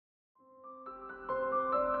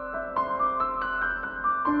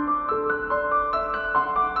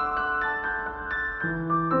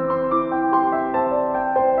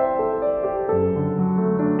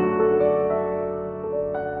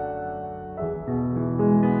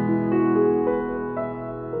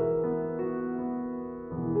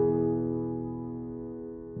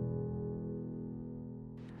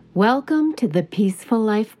Welcome to the Peaceful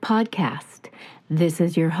Life Podcast. This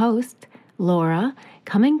is your host, Laura,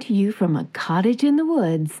 coming to you from a cottage in the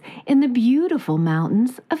woods in the beautiful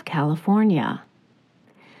mountains of California.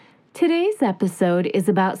 Today's episode is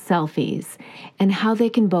about selfies and how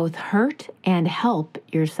they can both hurt and help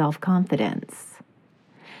your self-confidence.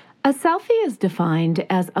 A selfie is defined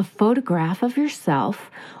as a photograph of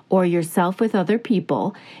yourself or yourself with other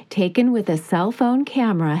people taken with a cell phone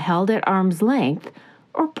camera held at arm's length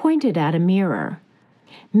or pointed at a mirror.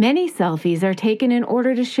 Many selfies are taken in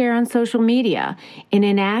order to share on social media in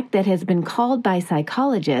an act that has been called by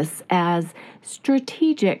psychologists as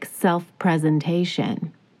strategic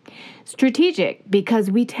self-presentation. Strategic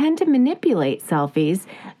because we tend to manipulate selfies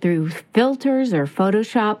through filters or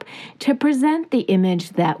Photoshop to present the image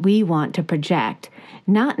that we want to project,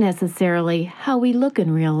 not necessarily how we look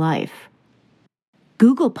in real life.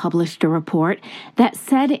 Google published a report that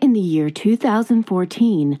said in the year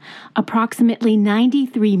 2014, approximately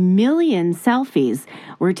 93 million selfies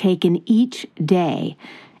were taken each day,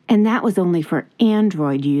 and that was only for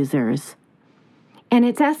Android users. And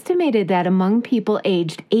it's estimated that among people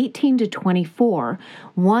aged 18 to 24,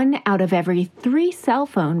 1 out of every 3 cell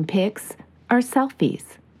phone pics are selfies.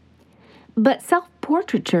 But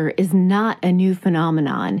self-portraiture is not a new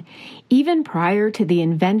phenomenon. Even prior to the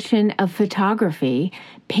invention of photography,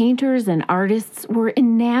 painters and artists were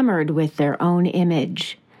enamored with their own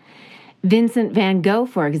image. Vincent van Gogh,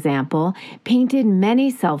 for example, painted many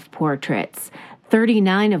self-portraits,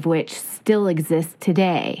 39 of which still exist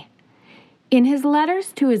today. In his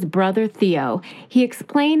letters to his brother Theo, he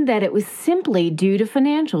explained that it was simply due to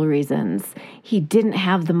financial reasons. He didn't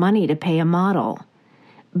have the money to pay a model.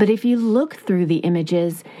 But if you look through the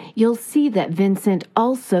images, you'll see that Vincent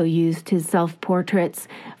also used his self-portraits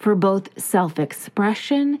for both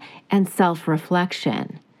self-expression and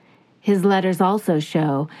self-reflection. His letters also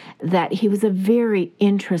show that he was a very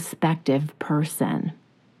introspective person.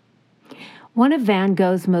 One of Van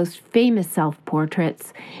Gogh's most famous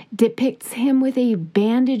self-portraits depicts him with a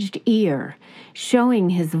bandaged ear,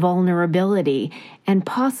 showing his vulnerability and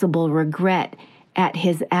possible regret at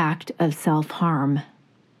his act of self-harm.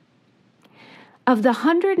 Of the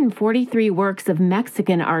 143 works of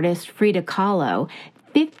Mexican artist Frida Kahlo,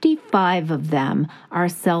 55 of them are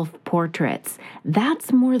self-portraits.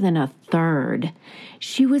 That's more than a third.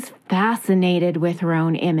 She was fascinated with her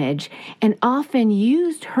own image and often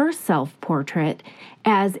used her self-portrait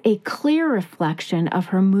as a clear reflection of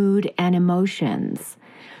her mood and emotions.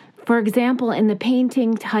 For example, in the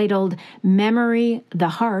painting titled Memory, the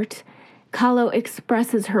Heart, Kahlo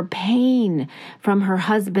expresses her pain from her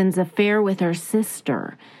husband's affair with her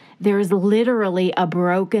sister. There is literally a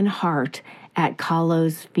broken heart at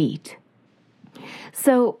Kahlo's feet.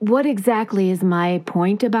 So, what exactly is my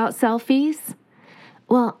point about selfies?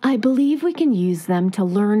 Well, I believe we can use them to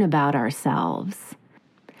learn about ourselves.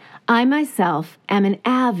 I myself am an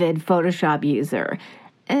avid Photoshop user,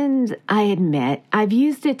 and I admit I've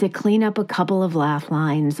used it to clean up a couple of laugh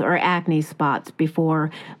lines or acne spots before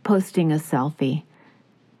posting a selfie.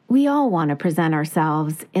 We all want to present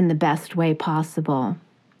ourselves in the best way possible.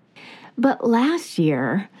 But last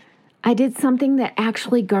year, I did something that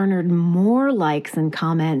actually garnered more likes and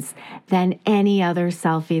comments than any other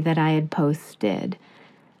selfie that I had posted.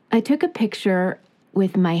 I took a picture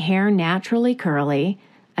with my hair naturally curly.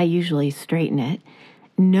 I usually straighten it.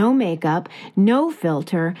 No makeup, no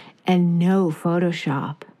filter, and no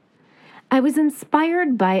Photoshop. I was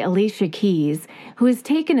inspired by Alicia Keys, who has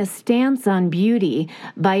taken a stance on beauty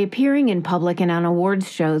by appearing in public and on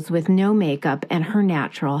awards shows with no makeup and her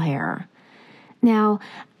natural hair. Now,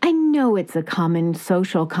 I know it's a common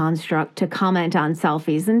social construct to comment on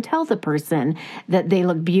selfies and tell the person that they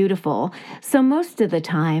look beautiful, so most of the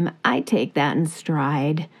time I take that in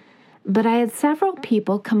stride. But I had several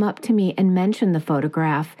people come up to me and mention the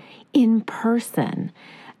photograph in person,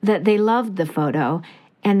 that they loved the photo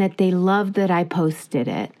and that they loved that I posted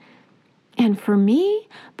it. And for me,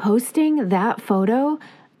 posting that photo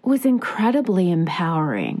was incredibly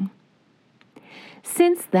empowering.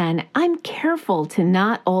 Since then, I'm careful to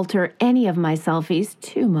not alter any of my selfies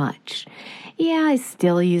too much. Yeah, I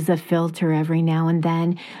still use a filter every now and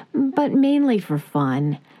then, but mainly for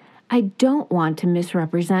fun. I don't want to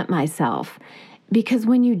misrepresent myself, because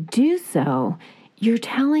when you do so, you're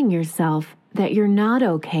telling yourself that you're not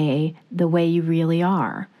okay the way you really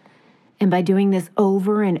are. And by doing this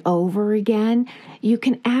over and over again, you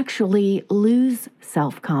can actually lose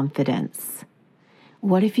self-confidence.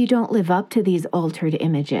 What if you don't live up to these altered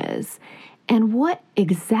images? And what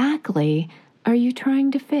exactly are you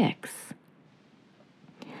trying to fix?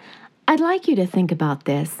 I'd like you to think about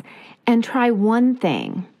this and try one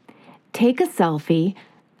thing. Take a selfie,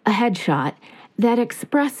 a headshot, that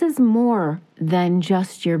expresses more than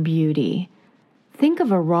just your beauty. Think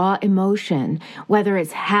of a raw emotion, whether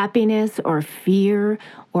it's happiness or fear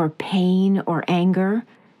or pain or anger.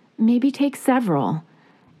 Maybe take several.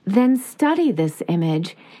 Then study this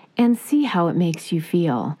image and see how it makes you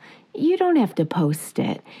feel. You don't have to post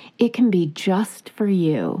it. It can be just for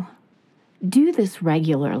you. Do this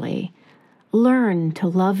regularly. Learn to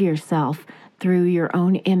love yourself through your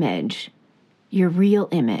own image, your real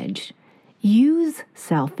image. Use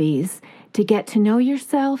selfies to get to know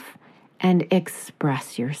yourself and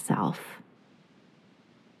express yourself.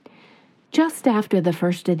 Just after the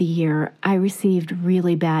first of the year, I received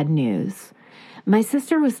really bad news. My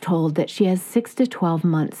sister was told that she has 6 to 12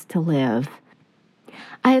 months to live.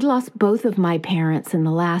 I had lost both of my parents in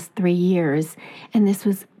the last 3 years, and this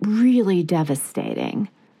was really devastating.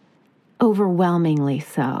 Overwhelmingly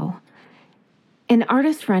so. An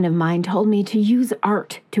artist friend of mine told me to use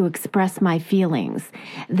art to express my feelings,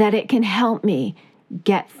 that it can help me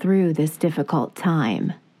get through this difficult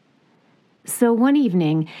time. So one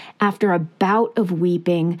evening, after a bout of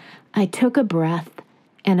weeping, I took a breath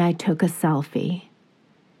and I took a selfie.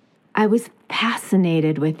 I was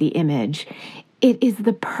fascinated with the image. It is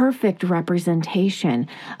the perfect representation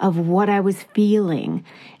of what I was feeling: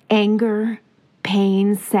 anger,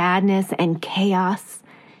 pain, sadness, and chaos.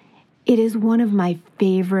 It is one of my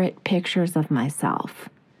favorite pictures of myself.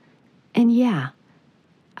 And yeah,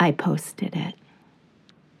 I posted it.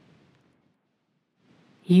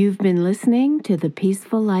 You've been listening to the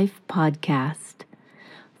Peaceful Life podcast.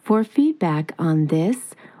 For feedback on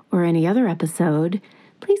this or any other episode,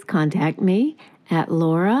 please contact me at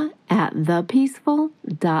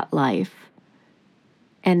laura@thepeaceful.life.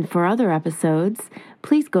 And for other episodes,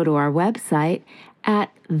 please go to our website at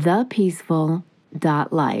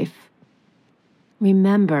thepeaceful.life.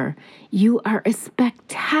 Remember, you are a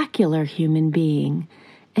spectacular human being,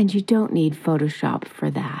 and you don't need Photoshop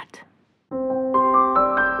for that.